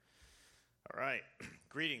right.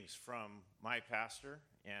 Greetings from my pastor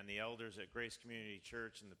and the elders at Grace Community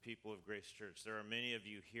Church and the people of Grace Church. There are many of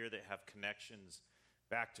you here that have connections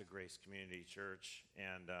back to Grace Community Church,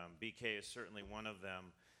 and BK is certainly one of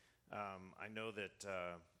them. I know that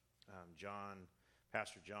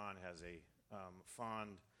Pastor John has a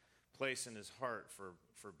fond place in his heart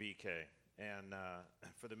for BK and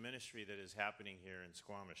for the ministry that is happening here in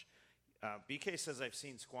Squamish. BK says, I've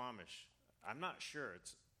seen Squamish. I'm not sure.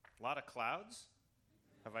 It's a lot of clouds.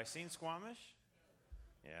 Have I seen Squamish?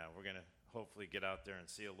 Yeah, we're going to hopefully get out there and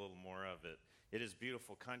see a little more of it. It is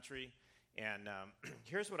beautiful country. And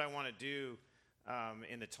here's what I want to do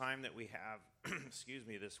in the time that we have,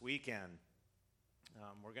 this weekend.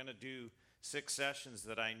 We're going to do 6 sessions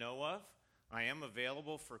that I know of. I am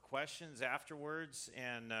available for questions afterwards,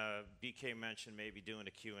 and BK mentioned maybe doing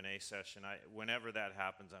a Q&A session. Whenever that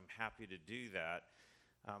happens, I'm happy to do that.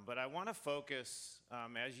 But I want to focus,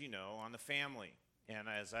 as you know, on the family. And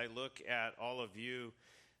as I look at all of you,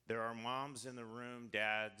 there are moms in the room,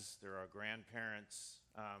 dads, there are grandparents.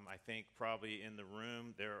 I think probably in the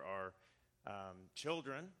room there are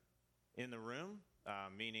children in the room,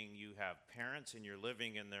 meaning you have parents and you're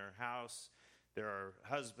living in their house. There are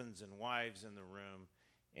husbands and wives in the room.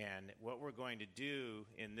 And what we're going to do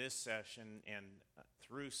in this session and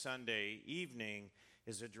through Sunday evening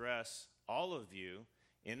is address all of you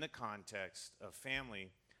in the context of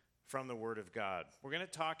family from the Word of God. We're going to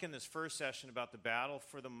talk in this first session about the battle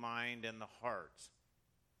for the mind and the heart.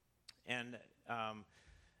 And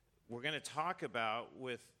we're going to talk about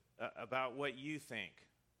what you think,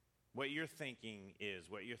 what your thinking is,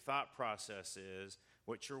 what your thought process is,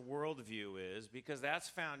 what your worldview is, because that's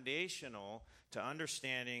foundational to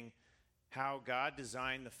understanding how God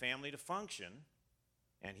designed the family to function,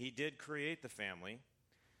 and He did create the family.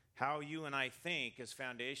 How you and I think is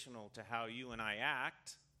foundational to how you and I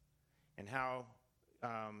act, and how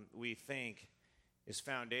we think is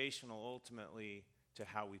foundational ultimately to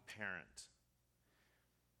how we parent.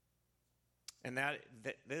 And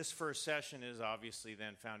this first session is obviously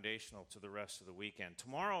then foundational to the rest of the weekend.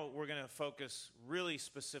 Tomorrow we're going to focus really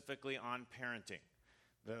specifically on parenting.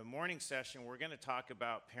 The morning session we're going to talk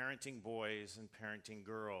about parenting boys and parenting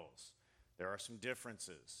girls. There are some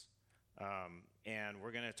differences. And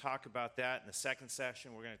we're going to talk about that. In the second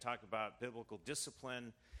session, we're going to talk about biblical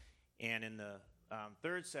discipline. And in the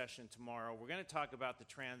third session tomorrow, we're going to talk about the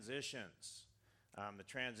transitions. The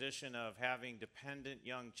transition of having dependent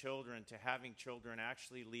young children to having children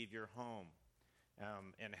actually leave your home.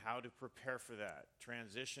 And how to prepare for that.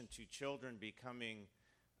 Transition to children becoming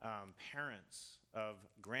parents of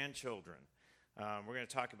grandchildren. We're going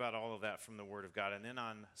to talk about all of that from the Word of God. And then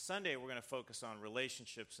on Sunday, we're going to focus on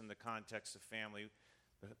relationships in the context of family.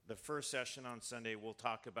 The first session on Sunday, we'll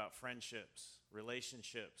talk about friendships,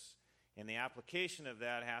 relationships. And the application of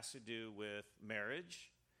that has to do with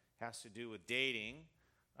marriage, has to do with dating,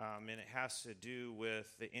 and it has to do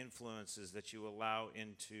with the influences that you allow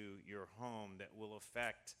into your home that will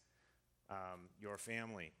affect your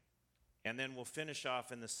family. And then we'll finish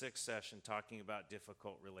off in the 6th session talking about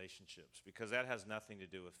difficult relationships, because that has nothing to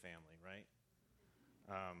do with family, right?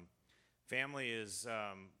 Family is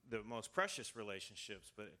the most precious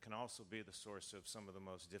relationships, but it can also be the source of some of the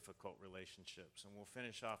most difficult relationships. And we'll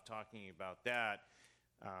finish off talking about that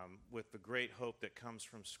with the great hope that comes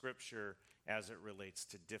from Scripture as it relates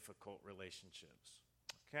to difficult relationships.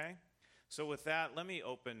 Okay? So with that, let me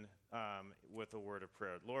open with a word of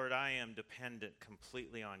prayer. Lord, I am dependent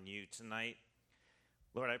completely on you tonight.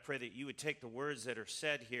 Lord, I pray that you would take the words that are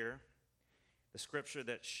said here, the Scripture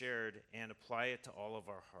that's shared, and apply it to all of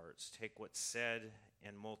our hearts. Take what's said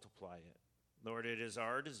and multiply it. Lord, it is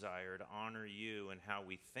our desire to honor you in how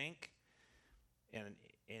we think and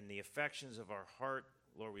in the affections of our heart.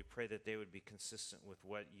 Lord, we pray that they would be consistent with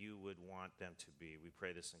what you would want them to be. We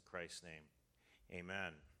pray this in Christ's name.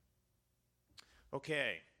 Amen.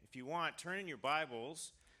 Okay, if you want, turn in your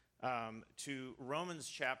Bibles to Romans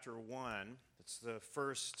chapter 1. It's the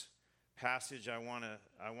first passage I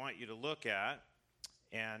want you to look at.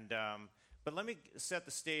 And but let me set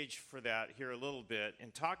the stage for that here a little bit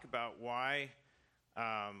and talk about why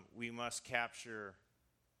we must capture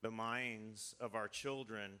the minds of our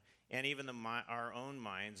children and even our own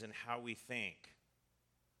minds and how we think.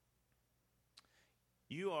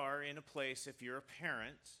 You are in a place, if you're a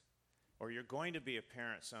parent, or you're going to be a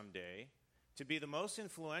parent someday, to be the most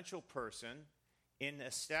influential person in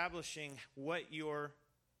establishing what your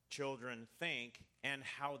children think and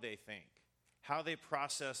how they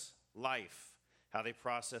process life, how they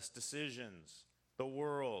process decisions, the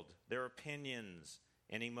world, their opinions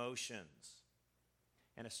and emotions.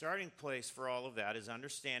 And a starting place for all of that is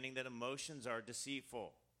understanding that emotions are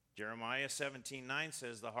deceitful. Jeremiah 17:9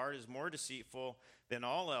 says, the heart is more deceitful than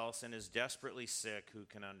all else and is desperately sick. Who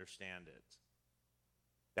can understand it?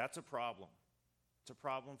 That's a problem. It's a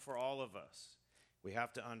problem for all of us. We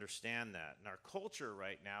have to understand that. And our culture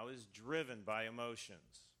right now is driven by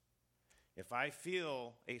emotions. If I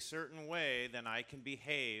feel a certain way, then I can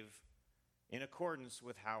behave in accordance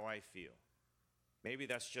with how I feel. Maybe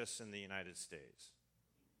that's just in the United States.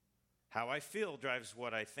 How I feel drives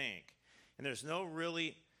what I think. And there's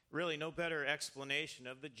really no better explanation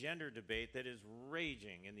of the gender debate that is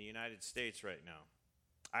raging in the United States right now.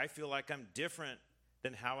 I feel like I'm different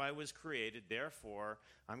than how I was created. Therefore,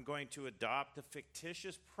 I'm going to adopt the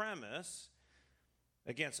fictitious premise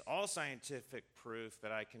against all scientific proof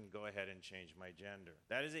that I can go ahead and change my gender.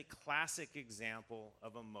 That is a classic example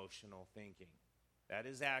of emotional thinking. That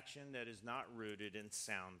is action that is not rooted in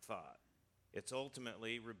sound thought. It's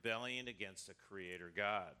ultimately rebellion against a creator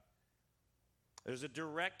God. There's a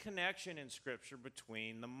direct connection in Scripture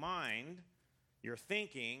between the mind, your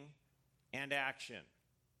thinking, and action.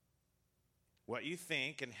 What you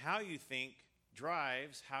think and how you think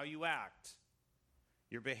drives how you act.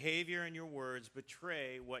 Your behavior and your words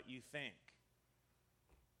betray what you think.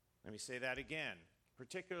 Let me say that again.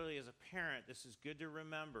 Particularly as a parent, this is good to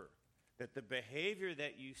remember that the behavior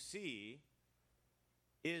that you see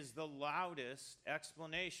is the loudest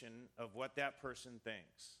explanation of what that person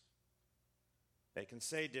thinks. They can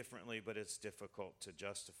say differently, but it's difficult to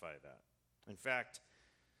justify that. In fact,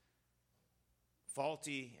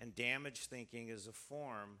 faulty and damaged thinking is a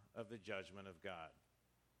form of the judgment of God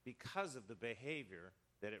because of the behavior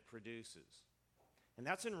that it produces. And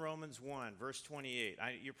that's in Romans 1, verse 28.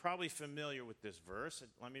 You're probably familiar with this verse.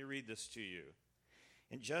 Let me read this to you.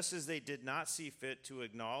 And just as they did not see fit to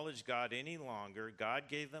acknowledge God any longer, God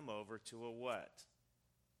gave them over to a what?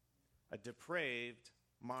 A depraved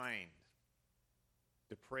mind.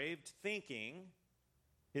 Depraved thinking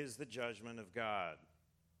is the judgment of God.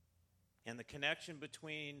 And the connection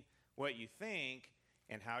between what you think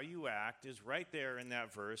and how you act is right there in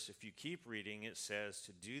that verse. If you keep reading, it says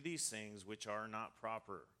to do these things which are not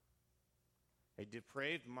proper. A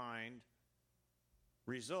depraved mind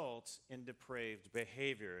results in depraved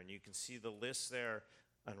behavior. And you can see the list there: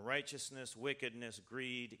 unrighteousness, wickedness,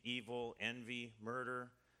 greed, evil, envy, murder,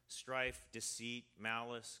 strife, deceit,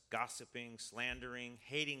 malice, gossiping, slandering,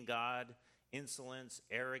 hating God, insolence,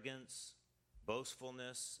 arrogance,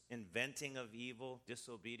 boastfulness, inventing of evil,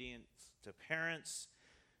 disobedience to parents,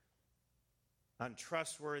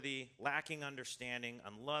 untrustworthy, lacking understanding,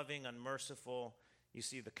 unloving, unmerciful. You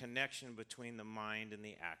see the connection between the mind and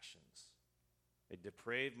the actions. A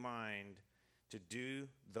depraved mind to do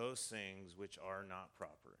those things which are not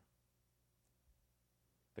proper.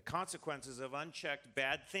 The consequences of unchecked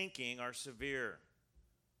bad thinking are severe.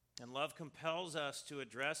 And love compels us to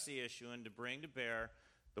address the issue and to bring to bear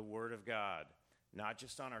the Word of God, not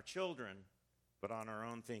just on our children, but on our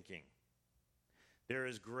own thinking. There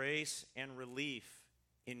is grace and relief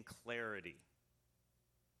in clarity.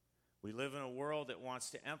 We live in a world that wants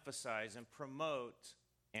to emphasize and promote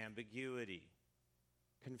ambiguity,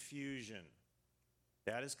 confusion.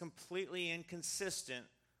 That is completely inconsistent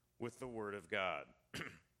with the Word of God.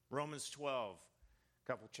 Romans 12, a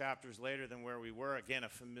couple chapters later than where we were, again, a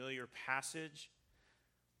familiar passage.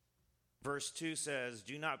 Verse 2 says,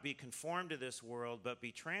 do not be conformed to this world, but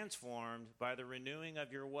be transformed by the renewing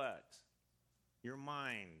of your what? Your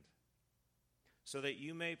mind. So that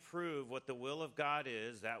you may prove what the will of God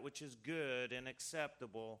is, that which is good and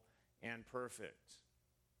acceptable and perfect.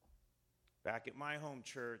 Back at my home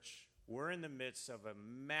church, we're in the midst of a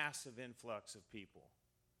massive influx of people.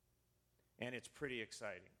 And it's pretty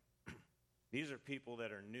exciting. These are people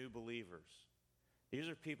that are new believers. These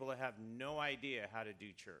are people that have no idea how to do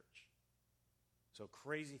church. So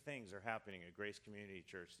crazy things are happening at Grace Community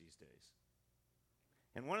Church these days.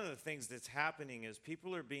 And one of the things that's happening is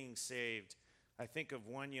people are being saved. I think of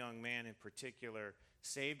one young man in particular,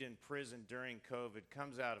 saved in prison during COVID,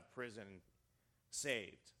 comes out of prison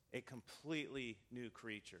saved, a completely new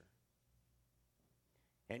creature.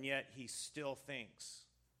 And yet he still thinks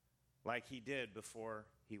like he did before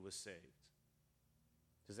he was saved.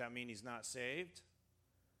 Does that mean he's not saved?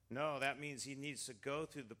 No, that means he needs to go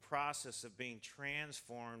through the process of being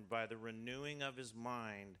transformed by the renewing of his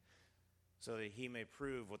mind so that he may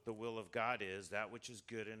prove what the will of God is, that which is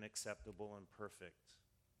good and acceptable and perfect.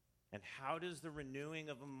 And how does the renewing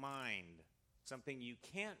of a mind, something you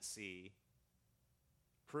can't see,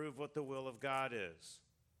 prove what the will of God is?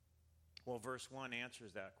 Well, verse 1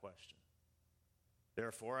 answers that question.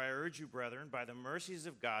 Therefore, I urge you, brethren, by the mercies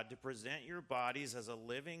of God, to present your bodies as a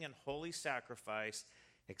living and holy sacrifice,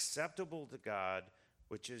 acceptable to God,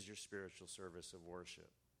 which is your spiritual service of worship.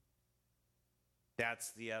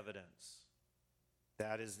 That's the evidence.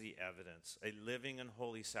 That is the evidence. A living and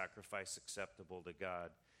holy sacrifice acceptable to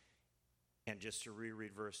God. And just to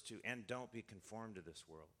reread verse 2, and don't be conformed to this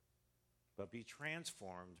world, but be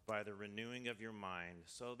transformed by the renewing of your mind,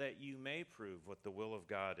 so that you may prove what the will of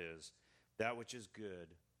God is, that which is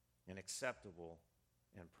good and acceptable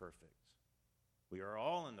and perfect. We are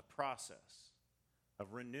all in the process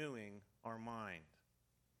of renewing our mind.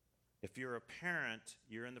 If you're a parent,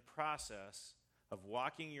 you're in the process of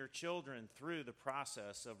walking your children through the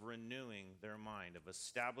process of renewing their mind, of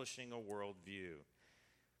establishing a worldview.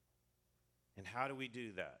 And how do we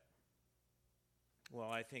do that? Well,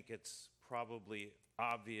 I think it's probably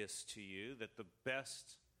obvious to you that the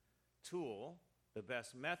best tool, the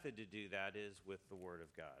best method to do that is with the Word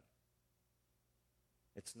of God.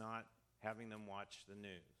 It's not having them watch the news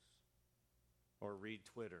or read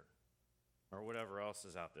Twitter or whatever else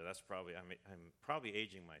is out there. That's probably, I'm probably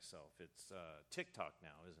aging myself. It's TikTok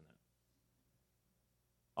now, isn't it?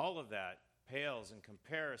 All of that pales in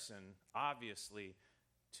comparison, obviously,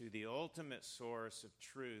 to the ultimate source of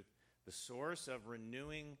truth. The source of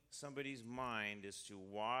renewing somebody's mind is to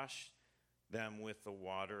wash them with the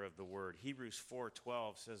water of the Word. Hebrews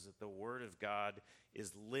 4:12 says that the Word of God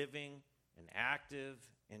is living and active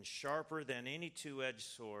and sharper than any two-edged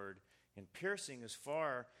sword, and piercing as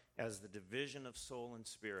far as the division of soul and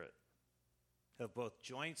spirit, of both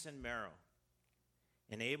joints and marrow,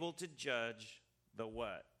 and able to judge the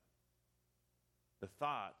what? The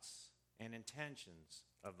thoughts and intentions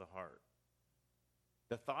of the heart.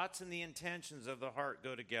 The thoughts and the intentions of the heart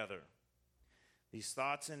go together. These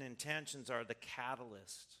thoughts and intentions are the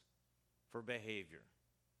catalyst for behavior,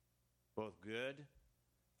 both good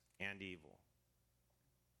and evil.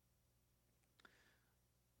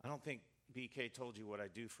 I don't think BK told you what I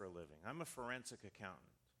do for a living. I'm a forensic accountant.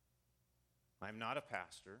 I'm not a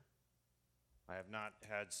pastor. I have not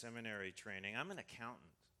had seminary training. I'm an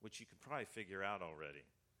accountant, which you could probably figure out already.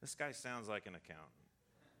 This guy sounds like an accountant.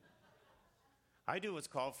 I do what's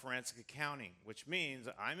called forensic accounting, which means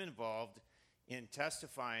I'm involved in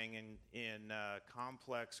testifying in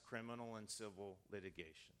complex criminal and civil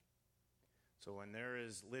litigation. So when there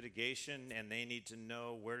is litigation and they need to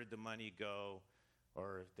know where did the money go,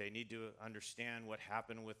 or they need to understand what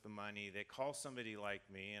happened with the money, they call somebody like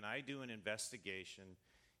me, and I do an investigation.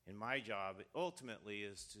 And my job ultimately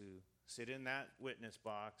is to sit in that witness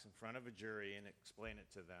box in front of a jury and explain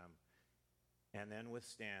it to them, and then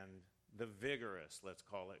withstand the vigorous, let's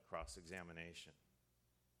call it, cross-examination.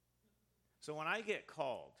 So when I get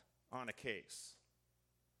called on a case,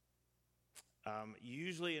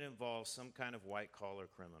 usually it involves some kind of white-collar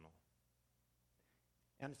criminal.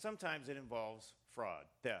 And sometimes it involves fraud,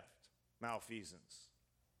 theft, malfeasance.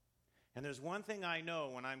 And there's one thing I know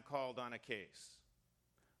when I'm called on a case.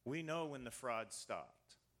 We know when the fraud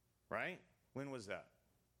stopped, right? When was that?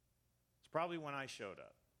 It's probably when I showed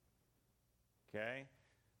up, okay?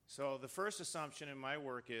 So the first assumption in my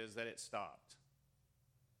work is that it stopped.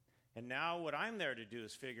 And now what I'm there to do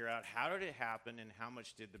is figure out how did it happen and how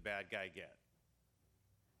much did the bad guy get?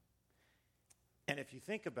 And if you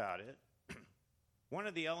think about it, one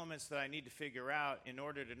of the elements that I need to figure out in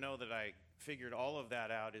order to know that I figured all of that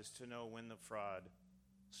out is to know when the fraud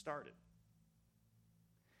started.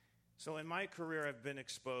 So in my career, I've been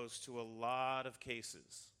exposed to a lot of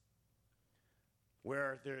cases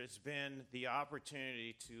where there has been the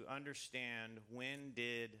opportunity to understand when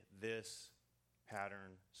did this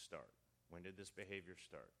pattern start? When did this behavior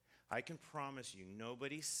start? I can promise you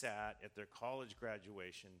nobody sat at their college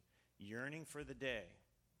graduation yearning for the day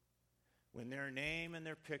when their name and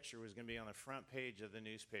their picture was going to be on the front page of the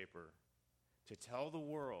newspaper to tell the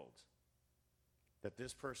world that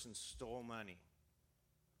this person stole money,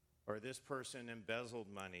 or this person embezzled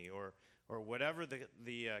money, or whatever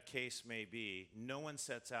the case may be. No one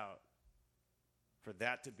sets out for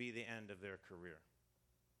that to be the end of their career.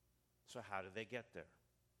 So how do they get there?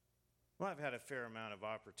 Well, I've had a fair amount of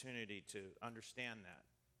opportunity to understand that,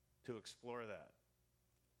 to explore that.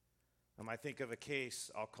 I think of a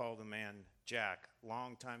case, I'll call the man Jack,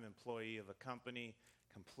 longtime employee of a company,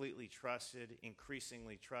 completely trusted,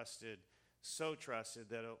 increasingly trusted, so trusted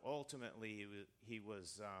that ultimately he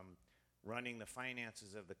was running the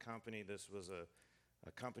finances of the company. This was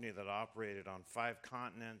a company that operated on 5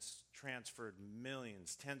 continents, transferred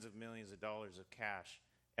millions, tens of millions of dollars of cash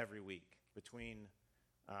every week between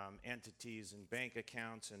entities and bank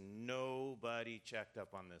accounts, and nobody checked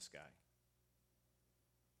up on this guy.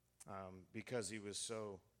 because he was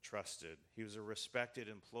so trusted. He was a respected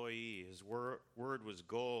employee. His word was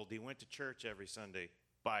gold. He went to church every Sunday,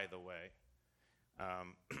 by the way.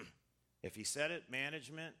 If he said it,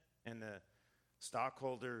 management and the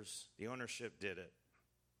stockholders, the ownership did it.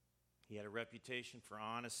 He had a reputation for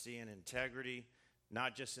honesty and integrity,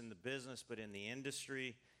 not just in the business, but in the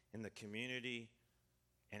industry, in the community,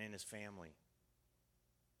 and in his family.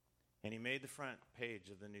 And he made the front page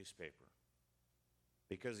of the newspaper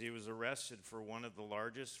because he was arrested for one of the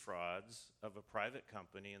largest frauds of a private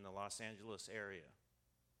company in the Los Angeles area.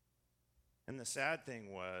 And the sad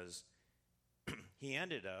thing was, he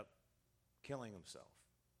ended up killing himself.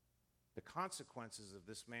 The consequences of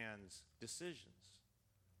this man's decisions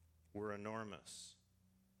were enormous.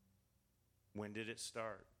 When did it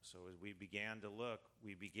start? So as we began to look,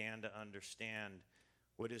 we began to understand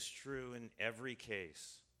what is true in every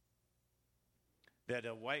case. That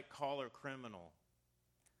a white-collar criminal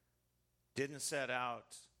didn't set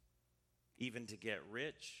out even to get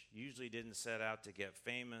rich, usually didn't set out to get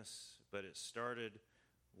famous, but it started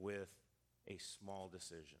with a small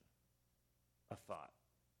decision, a thought.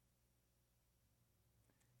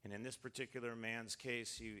 And in this particular man's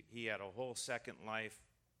case, he had a whole second life,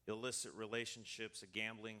 illicit relationships, a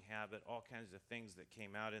gambling habit, all kinds of things that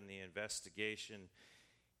came out in the investigation.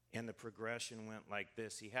 And the progression went like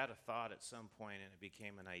this. He had a thought at some point, and it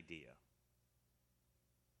became an idea.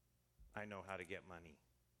 I know how to get money.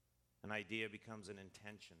 An idea becomes an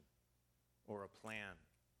intention or a plan.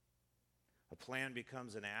 A plan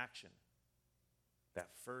becomes an action. That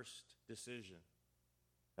first decision,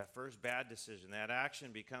 that first bad decision, that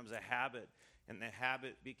action becomes a habit, and the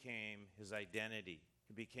habit became his identity.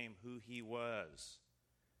 It became who he was.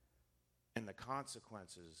 And the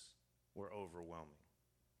consequences were overwhelming.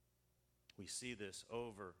 We see this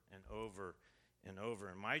over and over and over.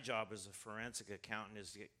 And my job as a forensic accountant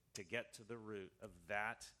is to get to the root of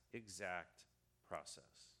that exact process.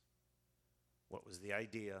 What was the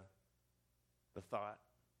idea, the thought,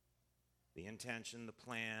 the intention, the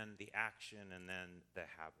plan, the action, and then the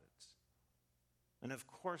habits? And of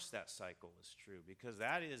course that cycle is true because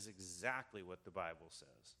that is exactly what the Bible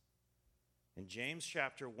says. In James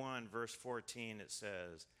chapter 1, verse 14, it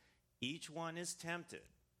says, each one is tempted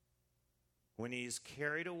when he's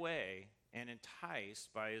carried away and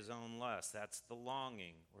enticed by his own lust. That's the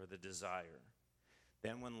longing or the desire.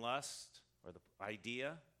 Then when lust or the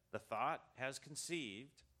idea, the thought has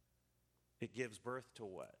conceived, it gives birth to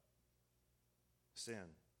what?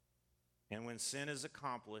 Sin. And when sin is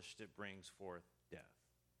accomplished, it brings forth death.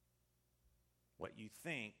 What you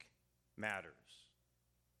think matters.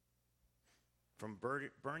 From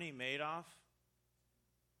Bernie Madoff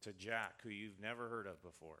to Jack, who you've never heard of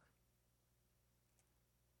before.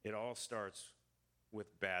 It all starts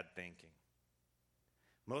with bad thinking.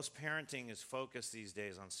 Most parenting is focused these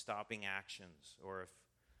days on stopping actions, or if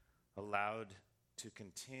allowed to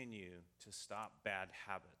continue, to stop bad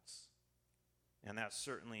habits. And that's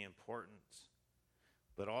certainly important.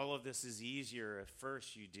 But all of this is easier if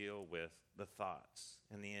first you deal with the thoughts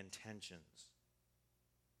and the intentions.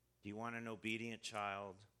 Do you want an obedient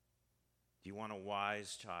child? Do you want a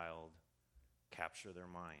wise child? Capture their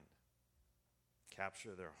mind.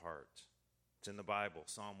 Capture their heart. It's in the Bible,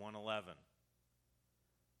 Psalm 111.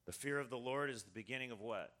 The fear of the Lord is the beginning of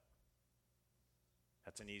what?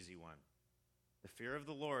 That's an easy one. The fear of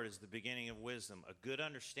the Lord is the beginning of wisdom. A good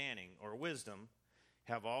understanding, or wisdom,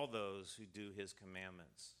 have all those who do his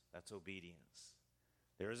commandments. That's obedience.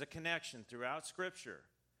 There is a connection throughout Scripture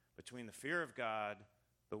between the fear of God,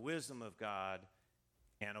 the wisdom of God,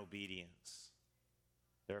 and obedience.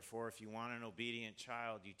 Therefore, if you want an obedient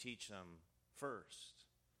child, you teach them first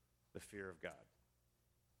the fear of God.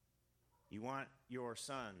 You want your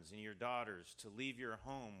sons and your daughters to leave your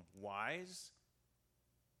home wise?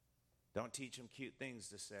 Don't teach them cute things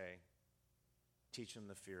to say. Teach them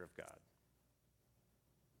the fear of God.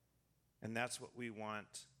 And that's what we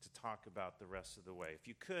want to talk about the rest of the way. If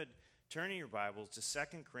you could, turn in your Bibles to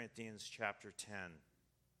 2 Corinthians chapter 10.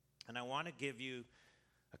 And I want to give you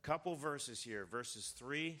a couple verses here, verses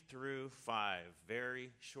 3 through 5.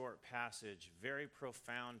 Very short passage, very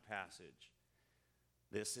profound passage.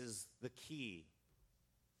 This is the key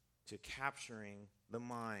to capturing the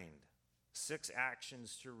mind. 6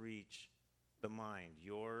 actions to reach the mind,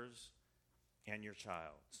 yours and your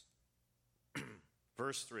child's.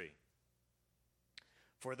 Verse 3.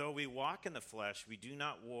 For though we walk in the flesh, we do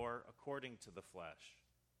not war according to the flesh.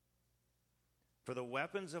 For the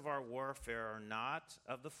weapons of our warfare are not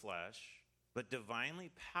of the flesh, but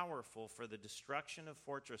divinely powerful for the destruction of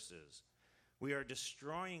fortresses. We are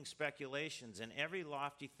destroying speculations and every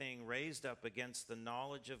lofty thing raised up against the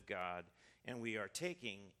knowledge of God, and we are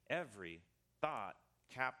taking every thought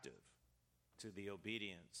captive to the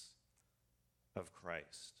obedience of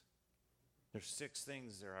Christ. There's 6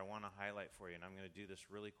 things there I want to highlight for you, and I'm going to do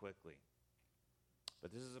this really quickly.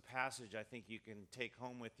 But this is a passage I think you can take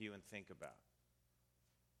home with you and think about.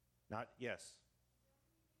 Yes.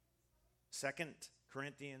 2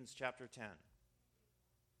 Corinthians chapter 10.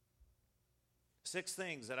 6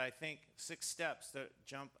 things that I think, 6 steps that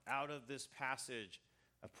jump out of this passage,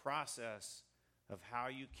 a process of how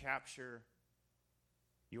you capture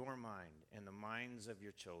your mind and the minds of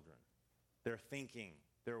your children, their thinking,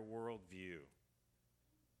 their worldview.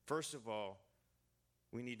 First of all,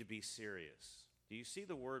 we need to be serious. Do you see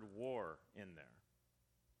the word war in there?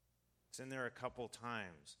 It's in there a couple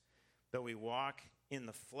times. Though we walk in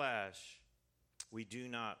the flesh, we do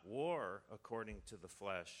not war according to the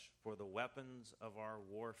flesh, for the weapons of our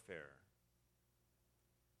warfare.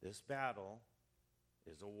 This battle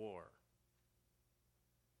is a war.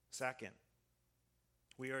 Second,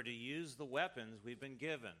 we are to use the weapons we've been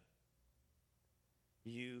given.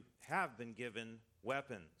 You have been given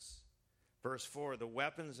weapons. Verse 4, the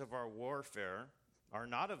weapons of our warfare are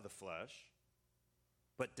not of the flesh,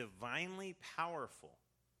 but divinely powerful.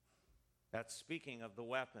 That's speaking of the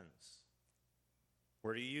weapons.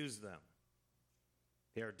 We're to use them.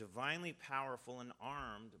 They are divinely powerful and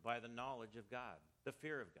armed by the knowledge of God, the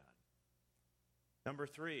fear of God. Number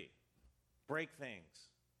 3, break things.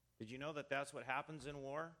 Did you know that that's what happens in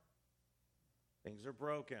war? Things are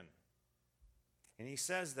broken. And he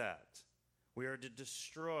says that. We are to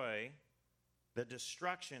destroy the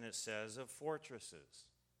destruction, it says, of fortresses.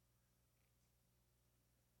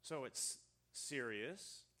 So it's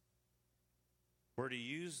serious. We're to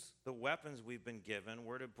use the weapons we've been given.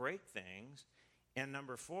 We're to break things. And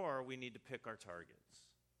number 4, we need to pick our targets.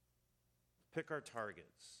 Pick our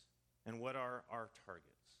targets. And what are our targets?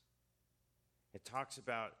 It talks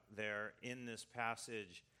about there in this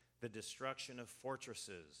passage the destruction of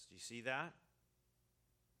fortresses. Do you see that?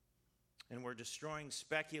 And we're destroying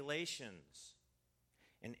speculations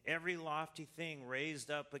and every lofty thing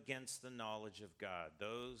raised up against the knowledge of God.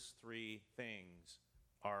 Those 3 things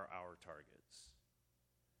are our targets.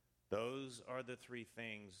 Those are the 3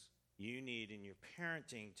 things you need in your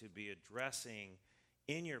parenting to be addressing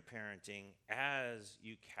in your parenting as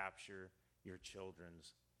you capture your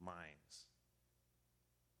children's minds.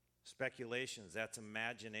 Speculations, that's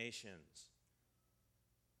imaginations.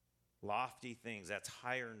 Lofty things, that's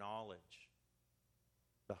higher knowledge.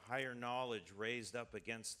 The higher knowledge raised up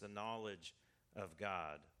against the knowledge of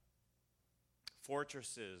God.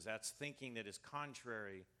 Fortresses, that's thinking that is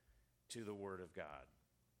contrary to the Word of God.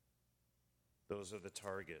 Those are the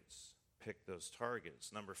targets. Pick those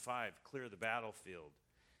targets. Number 5, clear the battlefield.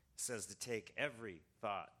 It says to take every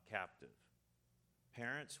thought captive.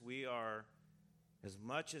 Parents, we are, as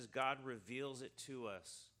much as God reveals it to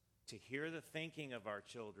us, to hear the thinking of our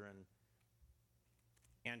children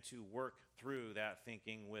and to work through that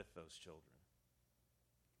thinking with those children.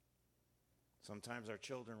 Sometimes our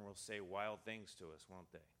children will say wild things to us,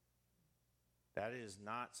 won't they? That is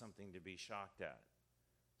not something to be shocked at,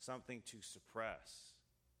 something to suppress.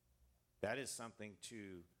 That is something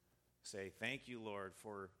to say, thank you, Lord,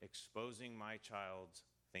 for exposing my child's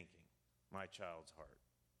thinking, my child's heart,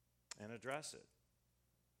 and address it.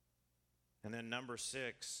 And then number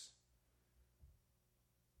 6,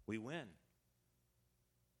 we win.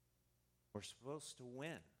 We're supposed to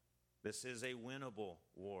win. This is a winnable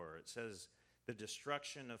war. It says the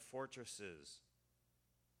destruction of fortresses,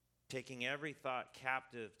 taking every thought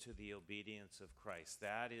captive to the obedience of Christ.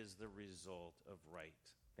 That is the result of right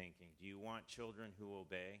thinking. Do you want children who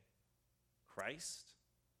obey Christ?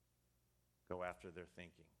 Go after their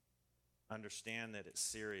thinking. Understand that it's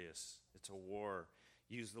serious. It's a war.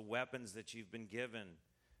 Use the weapons that you've been given.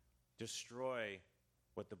 Destroy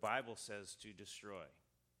what the Bible says to destroy,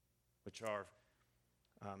 which are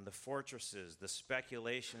the fortresses, the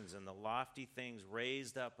speculations, and the lofty things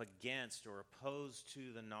raised up against or opposed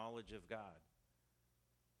to the knowledge of God.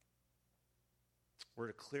 We're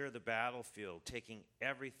to clear the battlefield, taking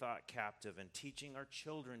every thought captive and teaching our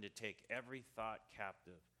children to take every thought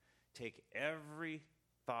captive. Take every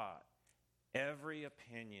thought, every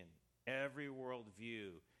opinion, every worldview,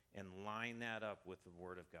 and line that up with the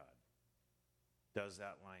Word of God. Does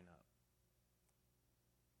that line up?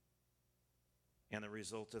 And the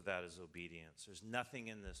result of that is obedience. There's nothing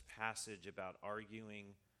in this passage about arguing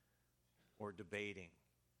or debating.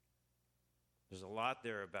 There's a lot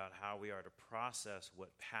there about how we are to process what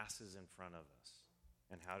passes in front of us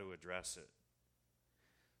and how to address it.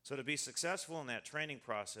 So to be successful in that training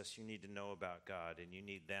process, you need to know about God, and you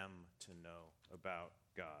need them to know about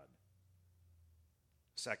God.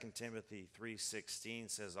 2 Timothy 3:16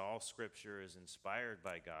 says, all Scripture is inspired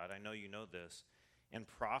by God, I know you know this, and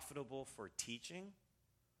profitable for teaching,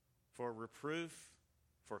 for reproof,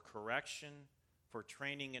 for correction, for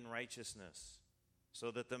training in righteousness,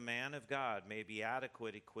 so that the man of God may be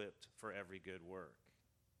adequate, equipped for every good work.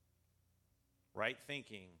 Right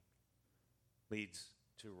thinking leads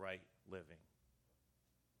to right living.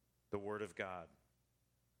 The Word of God.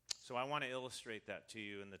 So I want to illustrate that to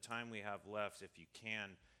you in the time we have left. If you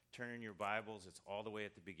can, turn in your Bibles. It's all the way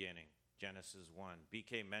at the beginning, Genesis 1.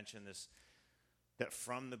 BK mentioned this, that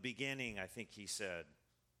from the beginning, I think he said,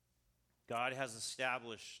 God has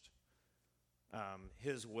established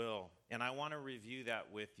his will. And I want to review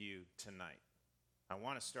that with you tonight. I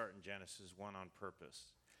want to start in Genesis 1 on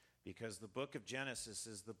purpose, because the book of Genesis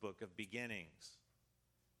is the book of beginnings.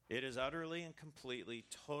 It is utterly and completely,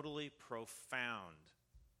 totally profound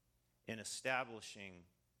in establishing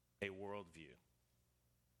a worldview.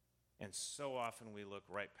 And so often we look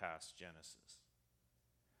right past Genesis.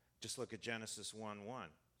 Just look at Genesis 1:1.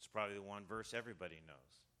 It's probably the one verse everybody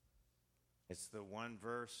knows. It's the one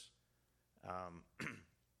verse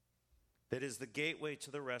that is the gateway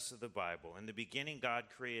to the rest of the Bible. In the beginning, God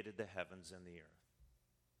created the heavens and the earth.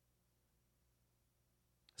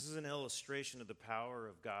 This is an illustration of the power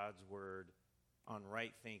of God's word on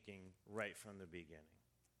right thinking right from the beginning.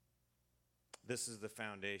 This is the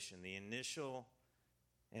foundation, the initial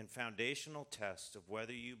and foundational test of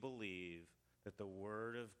whether you believe that the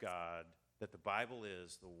Word of God, that the Bible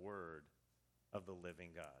is the Word of the living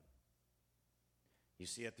God. You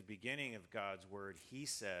see, at the beginning of God's Word, He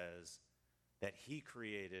says that He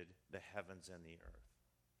created the heavens and the earth.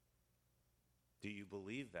 Do you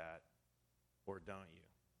believe that, or don't you?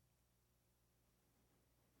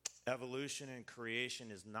 Evolution and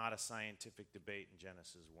creation is not a scientific debate in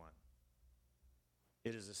Genesis 1.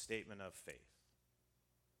 It is a statement of faith,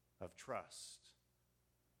 of trust,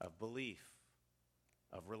 of belief,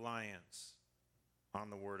 of reliance on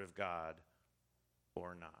the Word of God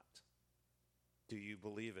or not. Do you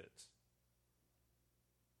believe it?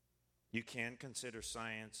 You can consider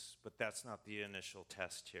science, but that's not the initial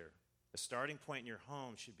test here. The starting point in your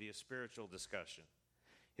home should be a spiritual discussion.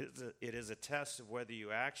 It is a test of whether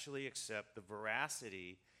you actually accept the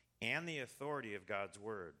veracity and the authority of God's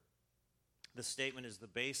Word. The statement is the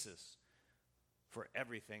basis for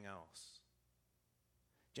everything else.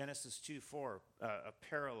 Genesis 2:4, a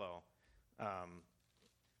parallel,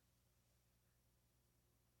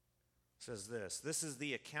 says this. This is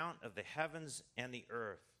the account of the heavens and the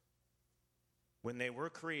earth when they were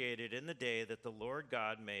created in the day that the Lord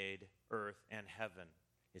God made earth and heaven.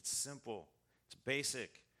 It's simple. It's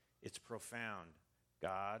basic. It's profound.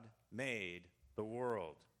 God made the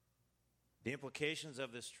world. The implications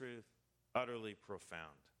of this truth, utterly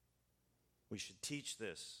profound. We should teach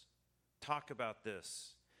this, talk about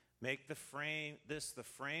this, make the frame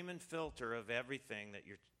and filter of everything that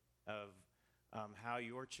how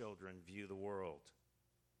your children view the world.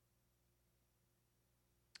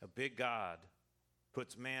 A big God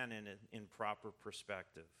puts man in proper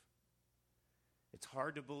perspective. It's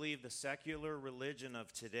hard to believe the secular religion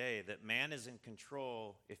of today that man is in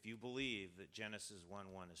control if you believe that Genesis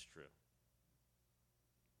 1:1 is true.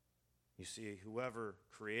 You see, whoever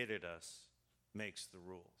created us makes the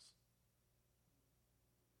rules.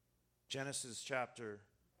 Genesis chapter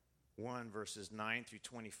 1, verses 9 through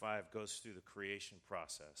 25 goes through the creation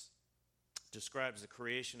process. It describes the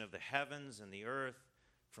creation of the heavens and the earth,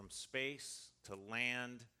 from space to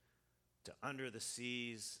land to under the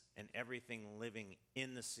seas and everything living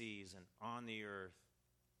in the seas and on the earth.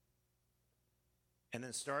 And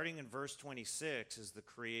then starting in verse 26 is the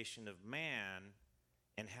creation of man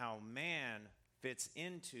and how man fits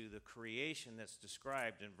into the creation that's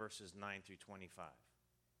described in verses 9 through 25.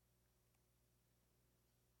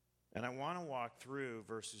 And I want to walk through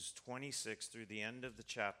verses 26 through the end of the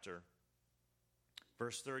chapter,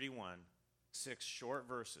 verse 31, 6 short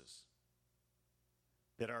verses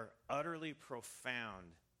that are utterly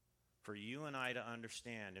profound for you and I to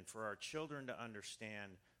understand and for our children to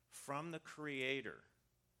understand from the Creator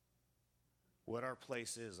what our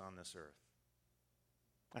place is on this earth.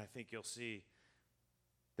 I think you'll see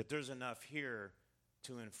that there's enough here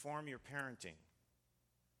to inform your parenting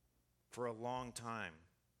for a long time.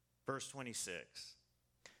 Verse 26.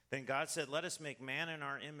 Then God said, let us make man in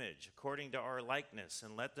our image, according to our likeness,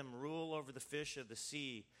 and let them rule over the fish of the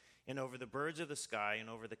sea, and over the birds of the sky, and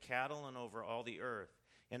over the cattle, and over all the earth,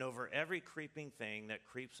 and over every creeping thing that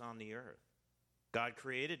creeps on the earth. God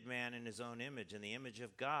created man in his own image. In the image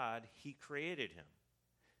of God, he created him.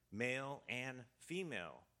 Male and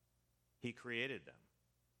female, he created them.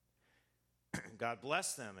 God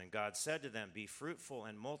blessed them, and God said to them, "Be fruitful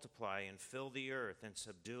and multiply and fill the earth and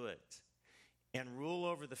subdue it, and rule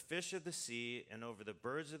over the fish of the sea and over the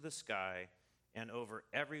birds of the sky and over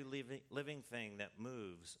every living thing that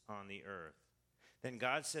moves on the earth." Then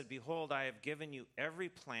God said, "Behold, I have given you every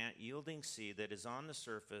plant yielding seed that is on the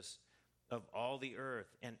surface of all the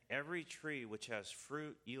earth, and every tree which has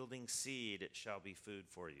fruit yielding seed, it shall be food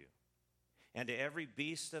for you. And to every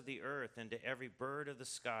beast of the earth, and to every bird of the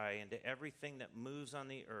sky, and to everything that moves on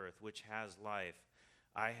the earth which has life,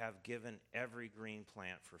 I have given every green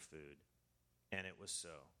plant for food." And it was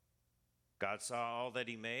so. God saw all that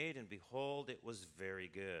he made, and behold, it was very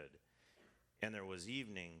good. And there was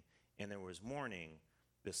evening, and there was morning,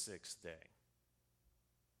 the sixth day.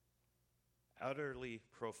 Utterly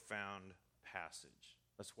profound passage.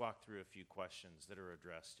 Let's walk through a few questions that are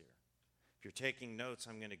addressed here. If you're taking notes,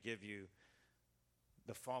 I'm going to give you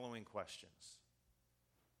the following questions.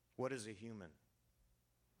 What is a human?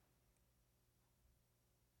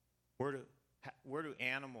 Where do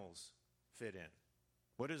animals fit in?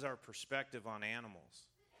 What is our perspective on animals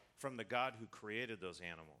from the God who created those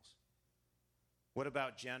animals? What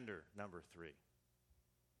about gender, number 3?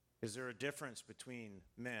 Is there a difference between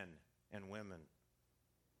men and women?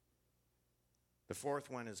 The fourth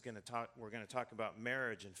one is we're going to talk about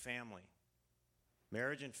marriage and family.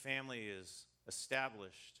 Marriage and family is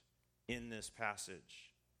established in this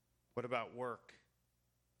passage. What about work?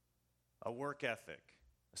 A work ethic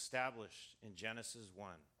established in Genesis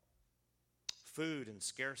 1. Food and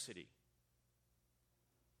scarcity.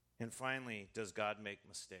 And finally, does God make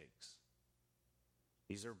mistakes?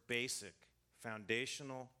 These are basic,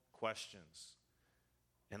 foundational questions.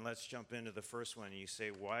 And let's jump into the first one. You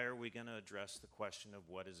say, why are we going to address the question of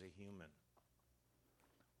what is a human?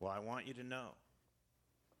 Well, I want you to know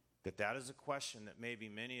that that is a question that maybe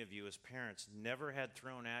many of you as parents never had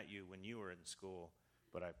thrown at you when you were in school,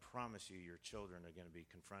 but I promise you your children are going to be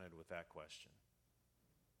confronted with that question.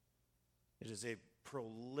 It is a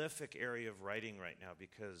prolific area of writing right now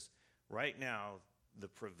because right now the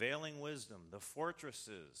prevailing wisdom, the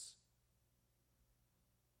fortresses,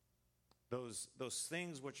 those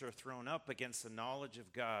things which are thrown up against the knowledge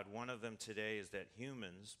of God, one of them today is that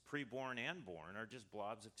humans, preborn and born, are just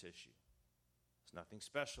blobs of tissue. There's nothing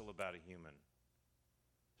special about a human.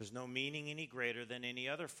 There's no meaning any greater than any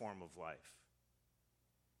other form of life.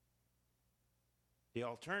 The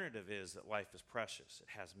alternative is that life is precious.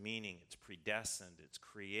 It has meaning. It's predestined. It's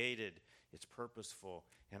created. It's purposeful.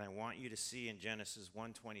 And I want you to see in Genesis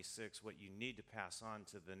 1:26 what you need to pass on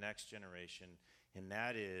to the next generation, and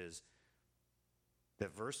that is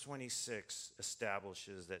that verse 26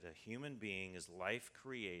 establishes that a human being is life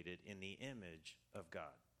created in the image of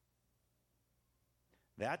God.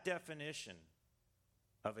 That definition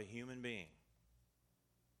of a human being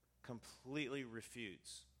completely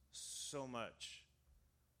refutes so much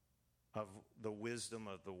of the wisdom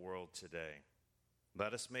of the world today.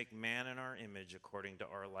 Let us make man in our image according to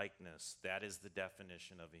our likeness. That is the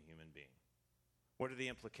definition of a human being. What are the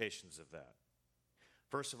implications of that?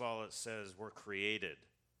 First of all, it says we're created.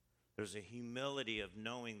 There's a humility of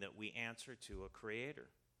knowing that we answer to a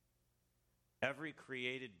creator. Every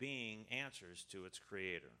created being answers to its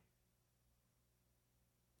creator.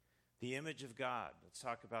 The image of God. Let's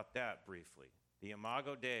talk about that briefly. The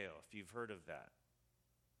Imago Dei, if you've heard of that.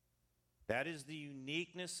 That is the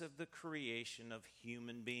uniqueness of the creation of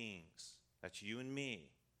human beings. That's you and me.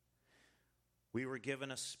 We were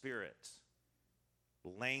given a spirit,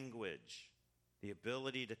 language, the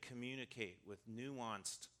ability to communicate with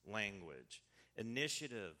nuanced language,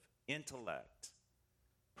 initiative, intellect,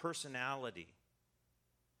 personality.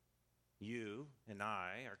 You and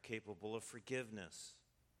I are capable of forgiveness,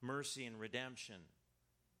 mercy, and redemption.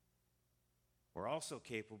 We're also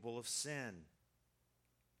capable of sin.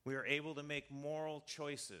 We are able to make moral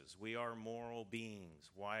choices. We are moral beings.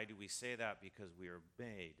 Why do we say that? Because we are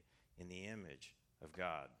made in the image of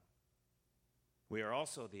God. We are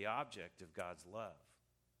also the object of God's love.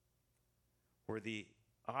 We're the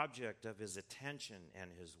object of his attention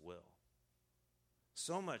and his will.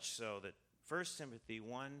 So much so that 1 Timothy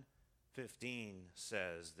 1:15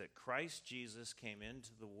 says that Christ Jesus came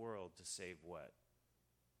into the world to save what?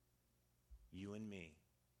 You and me,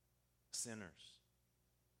 sinners.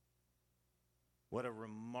 What a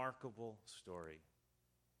remarkable story.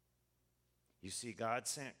 You see, God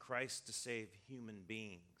sent Christ to save human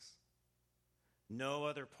beings. No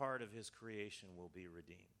other part of his creation will be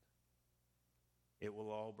redeemed. It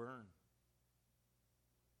will all burn.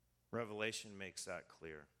 Revelation makes that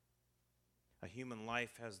clear. A human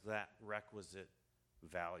life has that requisite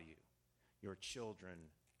value. Your children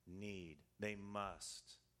they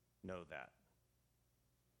must know that.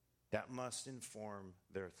 That must inform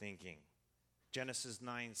their thinking. Genesis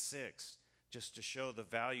 9:6, just to show the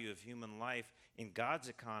value of human life in God's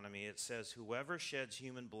economy, it says, "Whoever sheds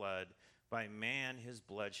human blood, by man his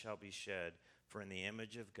blood shall be shed, for in the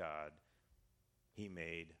image of God he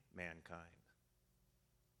made mankind."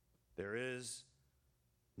 There is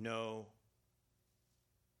no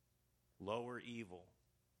lower evil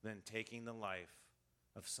than taking the life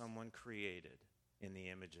of someone created in the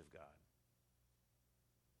image of God.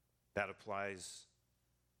 That applies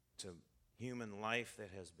to human life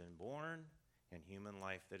that has been born and human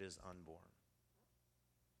life that is unborn.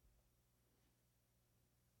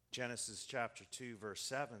 Genesis chapter 2, verse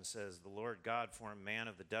 7 says, "The Lord God formed man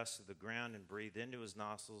of the dust of the ground and breathed into his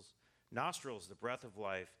nostrils the breath of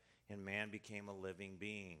life, and man became a living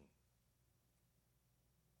being."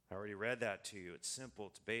 I already read that to you. It's simple,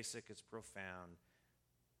 it's basic, it's profound.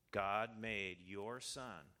 God made your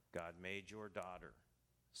son, God made your daughter,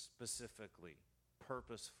 specifically,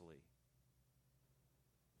 purposefully.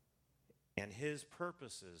 And his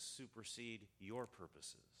purposes supersede your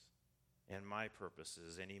purposes and my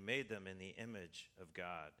purposes, and he made them in the image of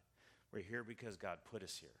God. We're here because God put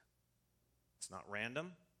us here. It's not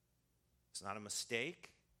random. It's not a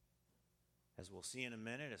mistake. As we'll see in a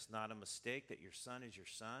minute, it's not a mistake that your son is your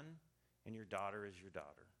son and your daughter is your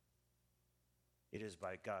daughter. It is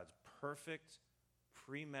by God's perfect,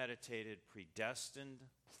 premeditated, predestined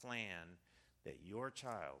plan that your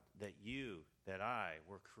child, that you, that I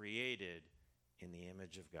were created in the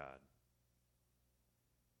image of God.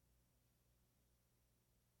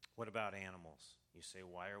 What about animals? You say,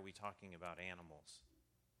 why are we talking about animals?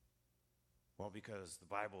 Well, because the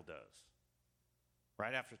Bible does.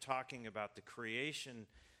 Right after talking about the creation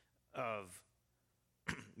of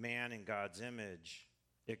man in God's image,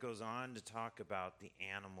 it goes on to talk about the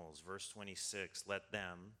animals. Verse 26, "Let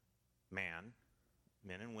them," men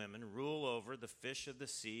and women, "rule over the fish of the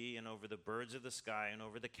sea and over the birds of the sky and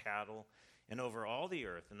over the cattle and over all the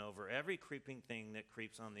earth and over every creeping thing that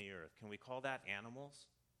creeps on the earth." Can we call that animals?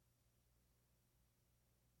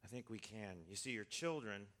 I think we can. You see, your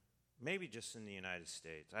children, maybe just in the United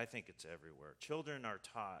States, I think it's everywhere. Children are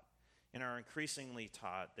taught and are increasingly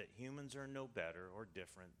taught that humans are no better or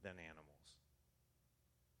different than animals.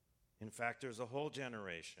 In fact, there's a whole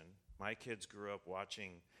generation. My kids grew up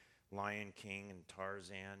watching Lion King and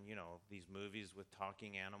Tarzan, these movies with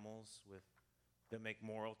talking animals that make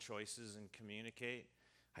moral choices and communicate.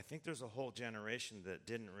 I think there's a whole generation that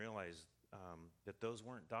didn't realize that those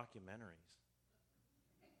weren't documentaries.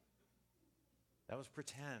 That was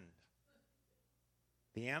pretend.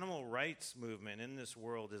 The animal rights movement in this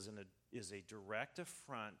world is a direct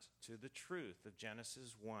affront to the truth of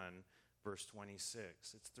Genesis 1, verse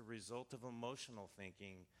 26. It's the result of emotional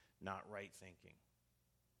thinking, not right thinking.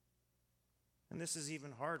 And this is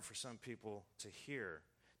even hard for some people to hear.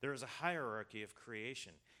 There is a hierarchy of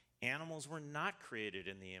creation. Animals were not created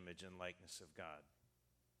in the image and likeness of God.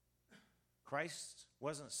 Christ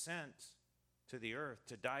wasn't sent to the earth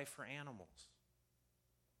to die for animals.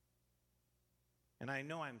 And I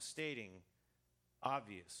know I'm stating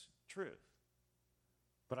obvious truth,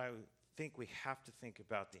 but I think we have to think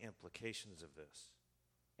about the implications of this.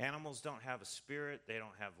 Animals don't have a spirit, they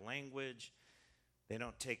don't have language, they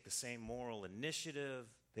don't take the same moral initiative,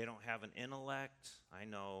 they don't have an intellect. I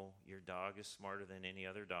know your dog is smarter than any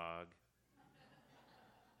other dog,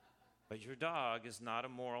 but your dog is not a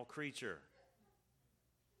moral creature.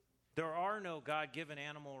 There are no God-given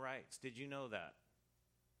animal rights. Did you know that?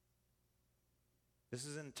 This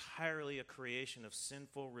is entirely a creation of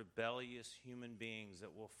sinful, rebellious human beings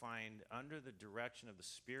that will find, under the direction of the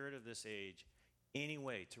spirit of this age, any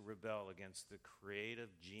way to rebel against the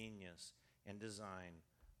creative genius and design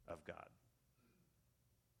of God.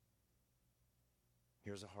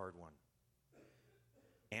 Here's a hard one.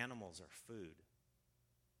 Animals are food.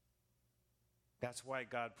 That's why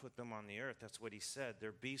God put them on the earth. That's what he said.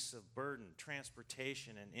 They're beasts of burden,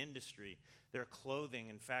 transportation, and industry. They're clothing.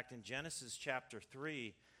 In fact, in Genesis chapter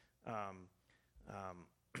 3,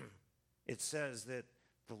 it says that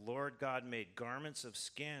the Lord God made garments of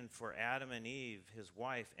skin for Adam and Eve, his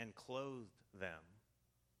wife, and clothed them.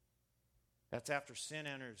 That's after sin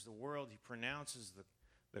enters the world. He pronounces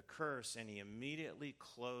the curse, and he immediately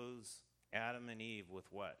clothes Adam and Eve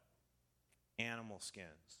with what? Animal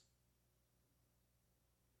skins.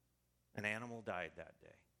 An animal died that day.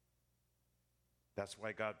 That's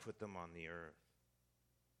why God put them on the earth.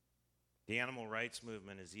 The animal rights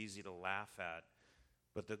movement is easy to laugh at,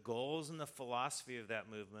 But the goals and the philosophy of that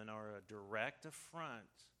movement are a direct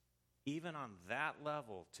affront, even on that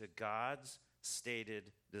level, to God's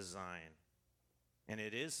stated design. And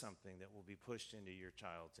it is something that will be pushed into your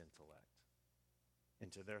child's intellect,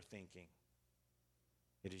 into their thinking.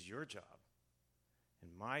 It is your job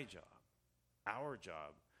and my job, our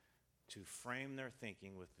job, to frame their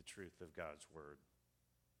thinking with the truth of God's word.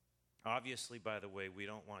 Obviously, by the way, we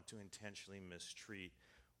don't want to intentionally mistreat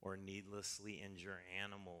or needlessly injure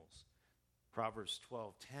animals. Proverbs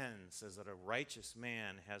 12:10 says that a righteous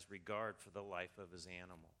man has regard for the life of his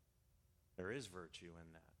animal. There is virtue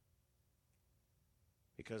in that.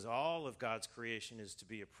 Because all of God's creation is to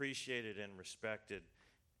be appreciated and respected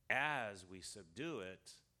as we subdue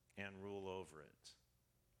it and rule over it.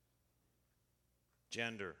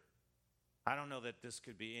 Gender. I don't know that this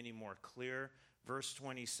could be any more clear. Verse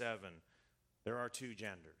 27, there are two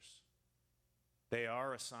genders. They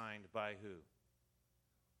are assigned by who?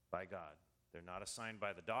 By God. They're not assigned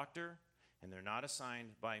by the doctor, and they're not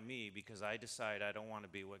assigned by me because I decide I don't want to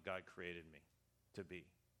be what God created me to be.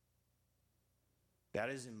 That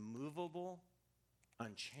is immovable,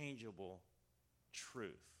 unchangeable truth.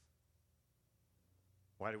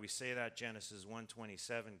 Why do we say that? Genesis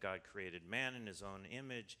 1:27, God created man in his own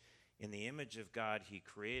image. In the image of God, he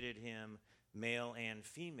created him. Male and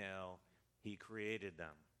female, he created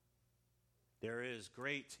them. There is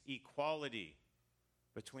great equality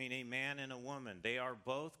between a man and a woman. They are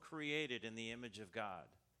both created in the image of God.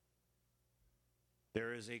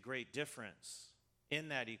 There is a great difference in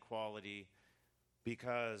that equality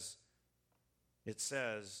because it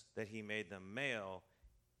says that he made them male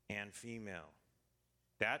and female.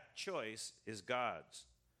 That choice is God's.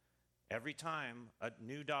 Every time a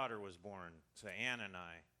new daughter was born to Ann and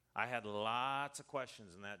I had lots of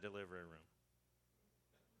questions in that delivery room.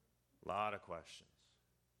 A lot of questions.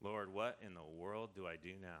 Lord, what in the world do I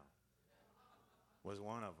do now? Was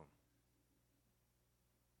one of them.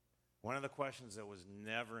 One of the questions that was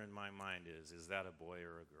never in my mind is that a boy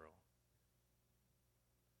or a girl?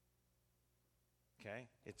 Okay?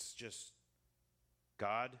 It's just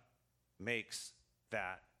God makes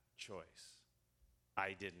that choice.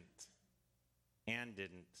 I didn't. Ann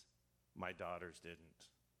didn't. My daughters didn't.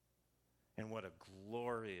 And what a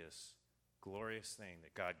glorious, glorious thing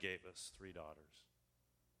that God gave us 3 daughters.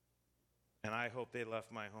 And I hope they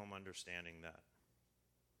left my home understanding that.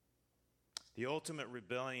 The ultimate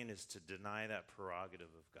rebellion is to deny that prerogative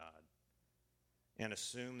of God and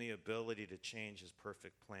assume the ability to change his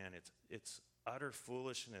perfect plan. It's utter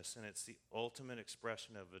foolishness, and it's the ultimate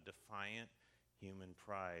expression of a defiant human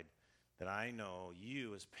pride that I know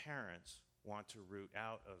you as parents want to root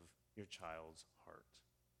out of your child's heart.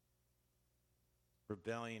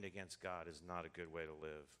 Rebellion against God is not a good way to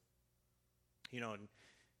live. You know, in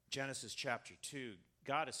Genesis chapter 2,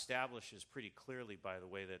 God establishes pretty clearly, by the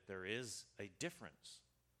way, that there is a difference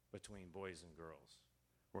between boys and girls.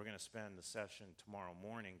 We're going to spend the session tomorrow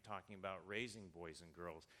morning talking about raising boys and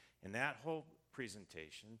girls. And that whole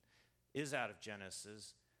presentation is out of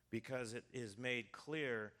Genesis because it is made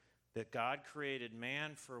clear that God created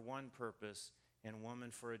man for one purpose and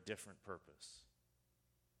woman for a different purpose.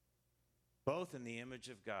 Both in the image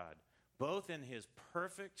of God, both in his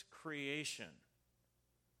perfect creation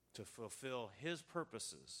to fulfill his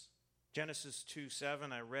purposes. Genesis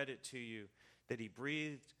 2:7, I read it to you, that he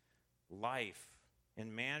breathed life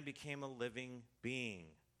and man became a living being.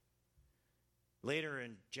 Later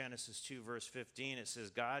in Genesis 2 verse 15, it says,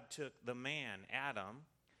 God took the man, Adam,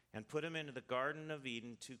 and put him into the Garden of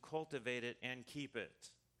Eden to cultivate it and keep it.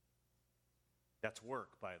 That's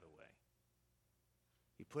work, by the way.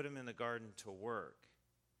 He put him in the garden to work.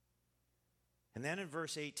 And then in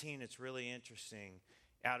verse 18, it's really interesting.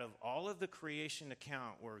 Out of all of the creation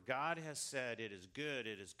account where God has said, it is good,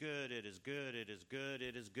 it is good, it is good, it is good,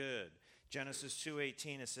 it is good. Genesis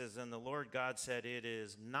 2:18, it says, and the Lord God said, it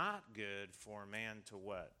is not good for man to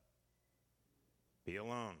what? Be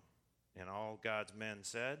alone. And all God's men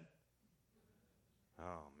said,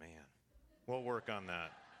 oh man, we'll work on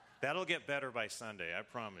that. That'll get better by Sunday, I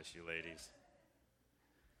promise you, ladies.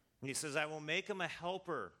 He says, I will make him a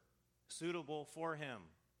helper suitable for him.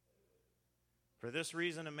 For this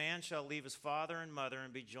reason, a man shall leave his father and mother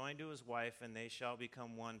and be joined to his wife, and they shall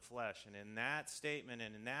become one flesh. And in that statement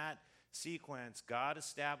and in that sequence, God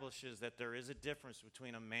establishes that there is a difference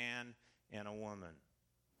between a man and a woman.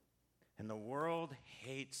 And the world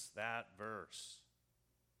hates that verse.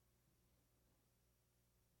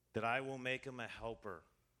 That I will make him a helper.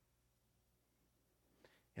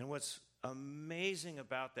 And what's amazing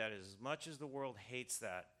about that is, as much as the world hates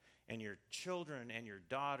that, and your children and your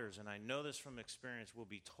daughters, and I know this from experience, will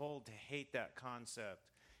be told to hate that concept.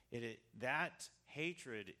 That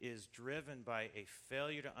hatred is driven by a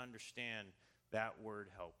failure to understand that word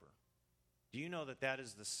helper. Do you know that that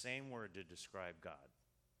is the same word to describe God?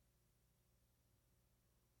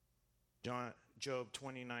 Job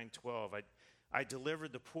 29:12. I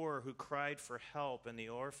delivered the poor who cried for help and the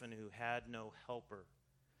orphan who had no helper.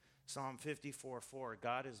 Psalm 54:4.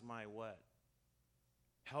 God is my what?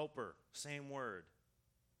 Helper. Same word.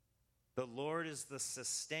 The Lord is the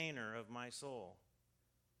sustainer of my soul.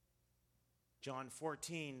 John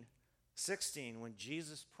 14:16. When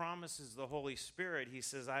Jesus promises the Holy Spirit, he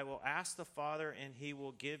says, I will ask the Father and he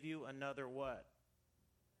will give you another what?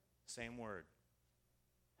 Same word.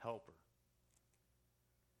 Helper.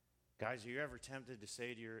 Guys, are you ever tempted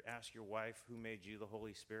to ask your wife who made you the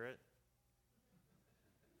Holy Spirit?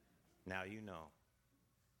 Now you know.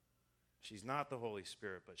 She's not the Holy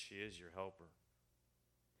Spirit, but she is your helper.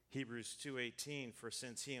 Hebrews 2:18, for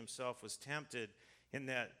since he himself was tempted in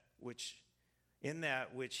that which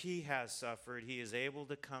he has suffered, he is able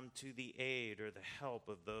to come to the aid or the help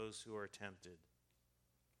of those who are tempted.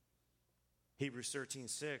 Hebrews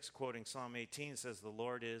 13:6, quoting Psalm 18, says, the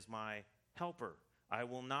Lord is my helper. I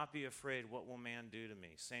will not be afraid. What will man do to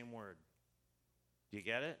me? Same word. Do you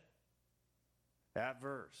get it? That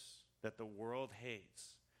verse that the world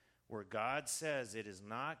hates, where God says it is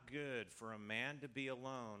not good for a man to be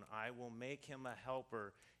alone, I will make him a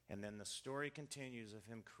helper. And then the story continues of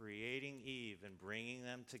him creating Eve and bringing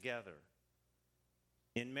them together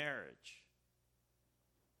in marriage.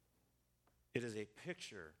 It is a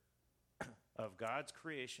picture of God's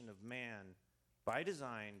creation of man by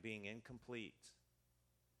design being incomplete,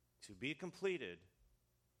 to be completed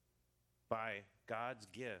by God's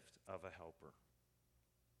gift of a helper.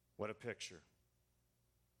 What a picture.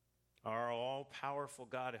 Our all-powerful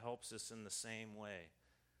God helps us in the same way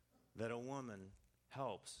that a woman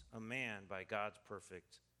helps a man by God's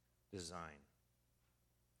perfect design.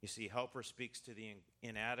 You see, helper speaks to the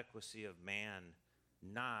inadequacy of man,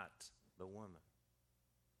 not the woman.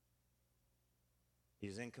 He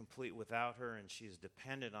is incomplete without her, and she is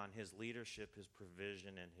dependent on his leadership, his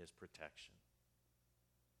provision, and his protection.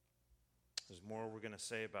 There's more we're going to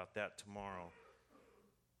say about that tomorrow.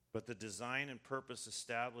 But the design and purpose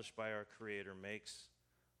established by our Creator makes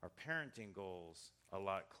our parenting goals a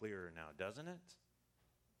lot clearer now, doesn't it?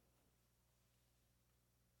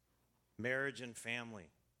 Marriage and family.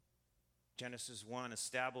 Genesis 1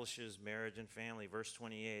 establishes marriage and family. Verse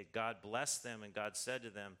 28, God blessed them, and God said to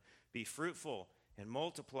them, be fruitful and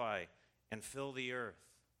multiply and fill the earth.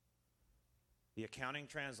 The accounting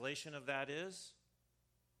translation of that is,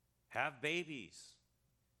 have babies.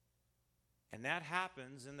 And that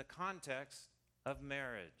happens in the context of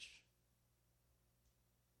marriage.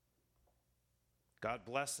 God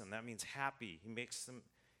bless them. That means happy.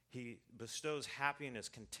 He bestows happiness,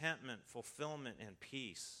 contentment, fulfillment, and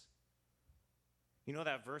peace. You know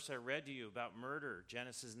that verse I read to you about murder,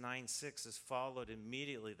 Genesis 9:6 is followed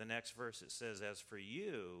immediately. The next verse it says, as for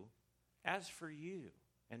you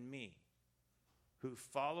and me, who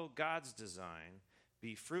follow God's design,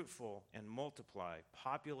 be fruitful and multiply,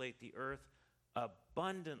 populate the earth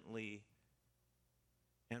abundantly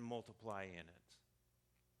and multiply in it.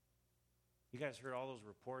 You guys heard all those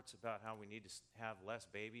reports about how we need to have less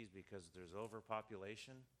babies because there's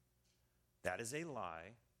overpopulation? That is a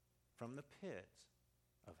lie from the pit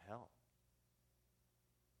of hell.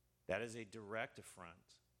 That is a direct affront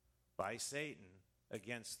by Satan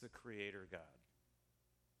against the Creator God.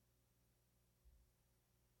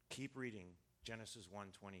 Keep reading Genesis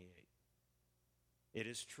 1:28. It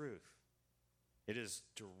is truth. It is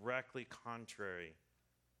directly contrary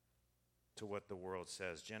to what the world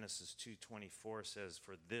says. Genesis 2:24 says,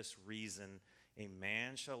 for this reason a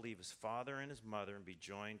man shall leave his father and his mother and be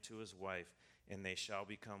joined to his wife, and they shall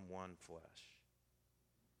become one flesh.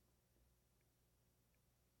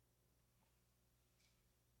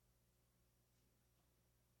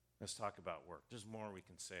 Let's talk about work. There's more we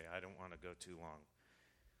can say. I don't want to go too long.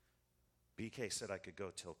 BK said I could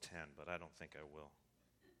go till 10, but I don't think I will.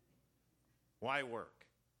 Why work?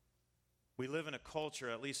 We live in a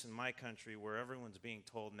culture, at least in my country, where everyone's being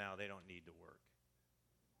told now they don't need to work.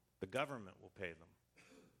 The government will pay them.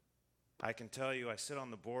 I can tell you, I sit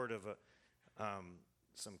on the board of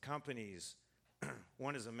some companies.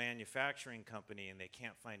 One is a manufacturing company, and they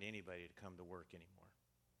can't find anybody to come to work anymore.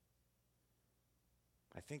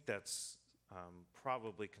 I think that's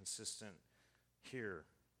probably consistent here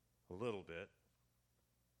a little bit.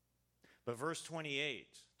 But verse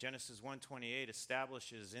 28, Genesis 1:28,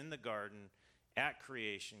 establishes in the garden at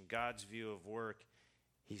creation God's view of work.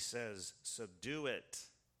 He says, subdue it,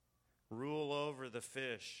 rule over the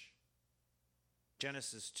fish.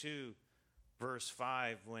 Genesis 2, verse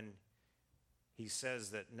 5, when he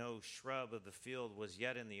says that no shrub of the field was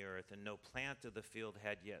yet in the earth, and no plant of the field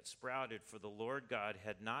had yet sprouted, for the Lord God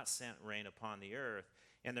had not sent rain upon the earth,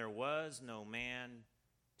 and there was no man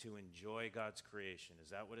to enjoy God's creation.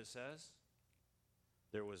 Is that what it says?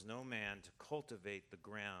 There was no man to cultivate the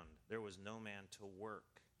ground. There was no man to work.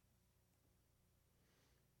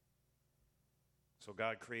 So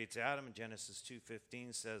God creates Adam, and Genesis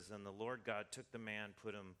 2:15 says, then the Lord God took the man,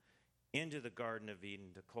 put him into the Garden of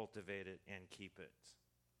Eden to cultivate it and keep it.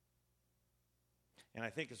 And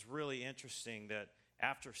I think it's really interesting that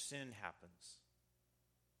after sin happens,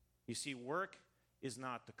 you see, work is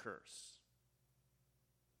not the curse.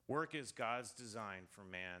 Work is God's design for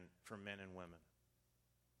men and women.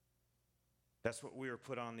 That's what we were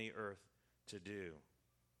put on the earth to do.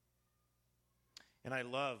 And I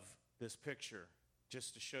love this picture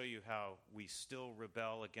just to show you how we still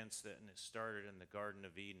rebel against it, and it started in the Garden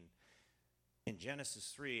of Eden. In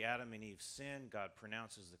Genesis 3, Adam and Eve sin. God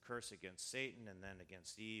pronounces the curse against Satan, and then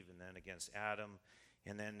against Eve, and then against Adam.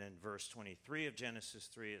 And then in verse 23 of Genesis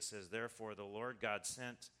 3, it says, therefore the Lord God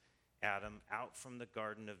sent Adam out from the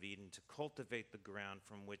Garden of Eden to cultivate the ground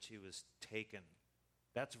from which he was taken.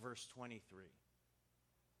 That's verse 23.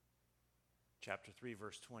 Chapter 3,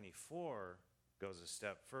 verse 24 goes a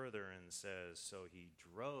step further and says, so he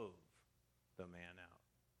drove the man out.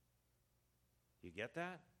 You get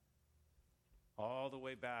that? All the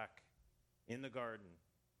way back in the garden,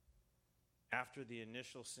 after the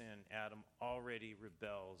initial sin, Adam already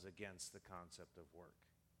rebels against the concept of work.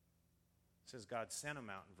 It says God sent him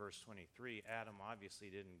out in verse 23. Adam obviously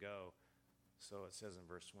didn't go, so it says in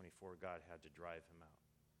verse 24, God had to drive him out.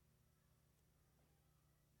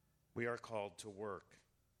 We are called to work.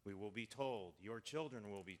 We will be told, your children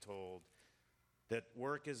will be told, that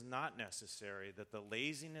work is not necessary, that the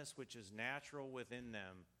laziness which is natural within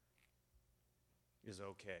them is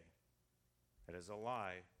okay. That is a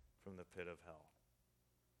lie from the pit of hell.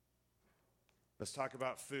 Let's talk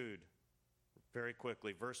about food very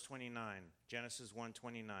quickly. Verse 29, Genesis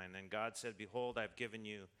 1:29. Then God said, behold, I've given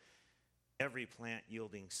you every plant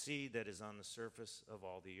yielding seed that is on the surface of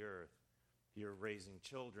all the earth. If you're raising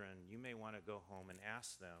children, you may want to go home and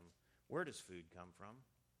ask them, where does food come from?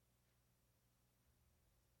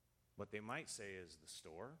 What they might say is the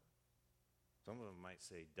store. Some of them might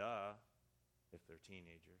say, duh, if they're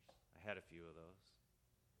teenagers. I had a few of those.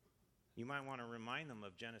 You might want to remind them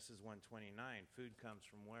of Genesis 1:29. Food comes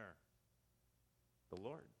from where? The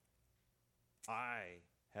Lord. I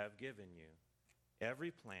have given you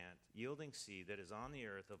every plant yielding seed that is on the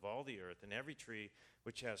earth of all the earth, and every tree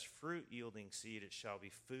which has fruit yielding seed, it shall be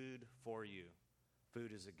food for you.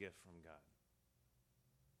 Food is a gift from God.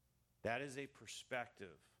 That is a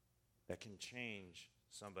perspective that can change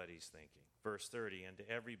somebody's thinking. Verse 30, and to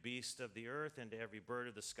every beast of the earth, and to every bird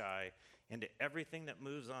of the sky, and to everything that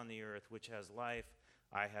moves on the earth which has life,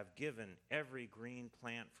 I have given every green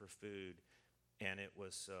plant for food, and it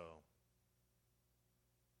was so.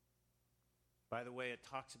 By the way, it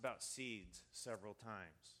talks about seeds several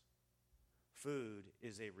times. Food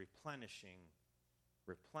is a replenishing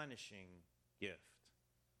gift.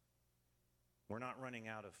 We're not running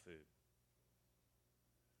out of food.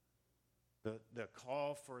 The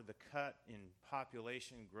call for the cut in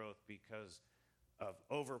population growth because of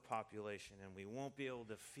overpopulation, and we won't be able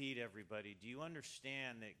to feed everybody. Do you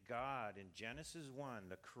understand that God in Genesis 1,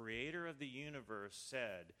 the creator of the universe,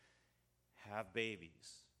 said, have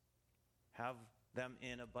babies, have them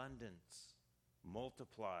in abundance,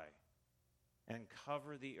 multiply, and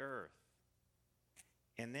cover the earth.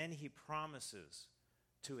 And then he promises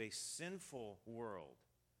to a sinful world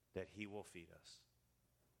that he will feed us.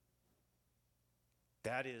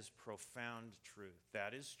 That is profound truth.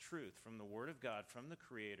 That is truth from the Word of God, from the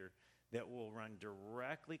Creator, that will run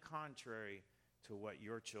directly contrary to what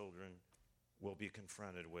your children will be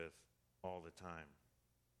confronted with all the time.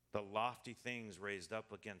 The lofty things raised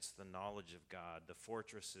up against the knowledge of God, the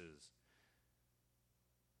fortresses.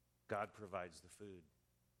 God provides the food.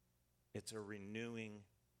 It's a renewing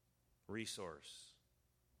resource.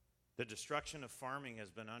 The destruction of farming has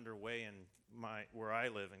been underway in where I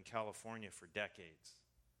live in California for decades.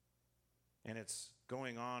 And it's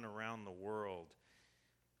going on around the world.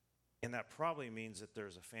 And that probably means that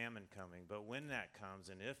there's a famine coming. But when that comes,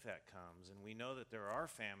 and if that comes, and we know that there are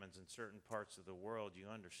famines in certain parts of the world, you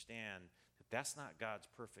understand that that's not God's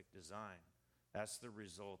perfect design. That's the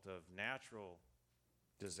result of natural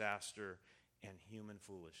disaster and human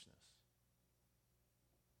foolishness.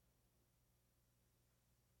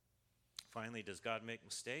 Finally, does God make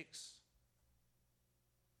mistakes?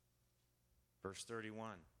 Verse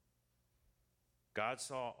 31. God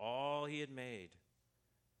saw all he had made,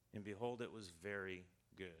 and behold, it was very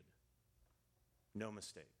good. No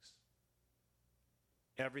mistakes.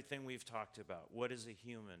 Everything we've talked about. What is a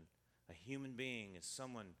human? A human being is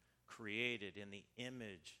someone created in the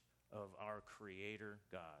image of our Creator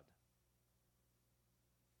God.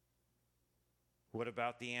 What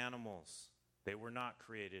about the animals? They were not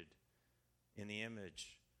created in the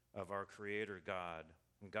image of our Creator God.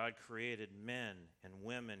 And God created men and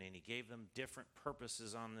women, and he gave them different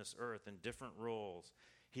purposes on this earth and different roles.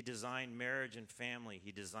 He designed marriage and family.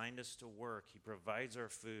 He designed us to work. He provides our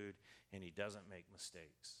food, and he doesn't make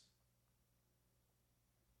mistakes.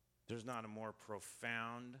 There's not a more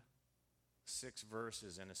profound 6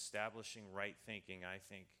 verses in establishing right thinking, I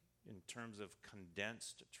think, in terms of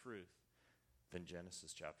condensed truth than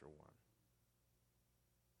Genesis chapter 1.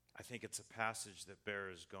 I think it's a passage that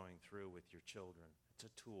bears going through with your children. It's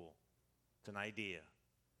a tool. It's an idea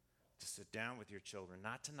to sit down with your children.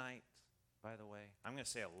 Not tonight, by the way. I'm going to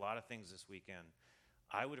say a lot of things this weekend.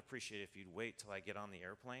 I would appreciate if you'd wait till I get on the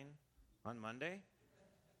airplane on Monday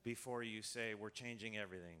before you say, we're changing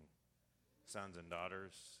everything. Sons and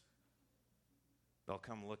daughters, they'll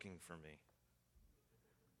come looking for me.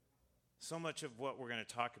 So much of what we're going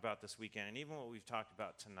to talk about this weekend, and even what we've talked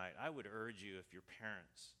about tonight, I would urge you, if you're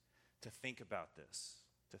parents, to think about this,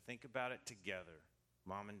 to think about it together,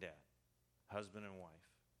 mom and dad, husband and wife,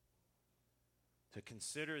 to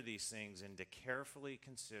consider these things and to carefully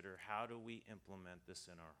consider, how do we implement this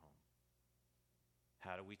in our home?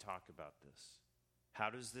 How do we talk about this? How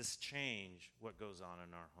does this change what goes on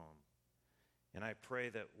in our home? And I pray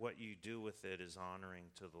that what you do with it is honoring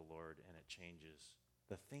to the Lord, and it changes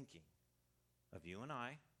the thinking of you and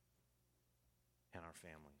I and our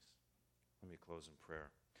families. Let me close in prayer.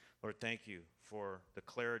 Lord, thank you for the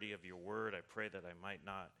clarity of your word. I pray that I might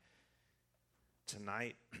not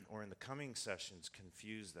tonight or in the coming sessions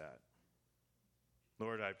confuse that.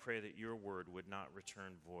 Lord, I pray that your word would not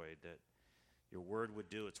return void, that your word would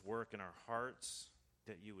do its work in our hearts,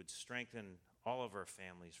 that you would strengthen all of our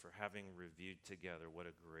families for having reviewed together what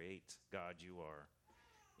a great God you are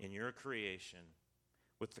in your creation,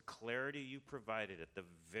 with the clarity you provided at the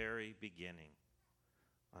very beginning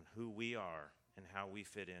on who we are and how we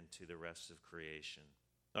fit into the rest of creation.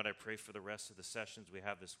 Lord, I pray for the rest of the sessions we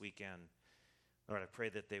have this weekend. Lord, I pray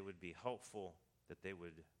that they would be helpful, that they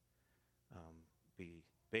would be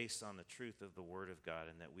based on the truth of the Word of God,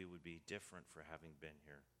 and that we would be different for having been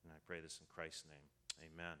here. And I pray this in Christ's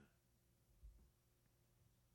name. Amen.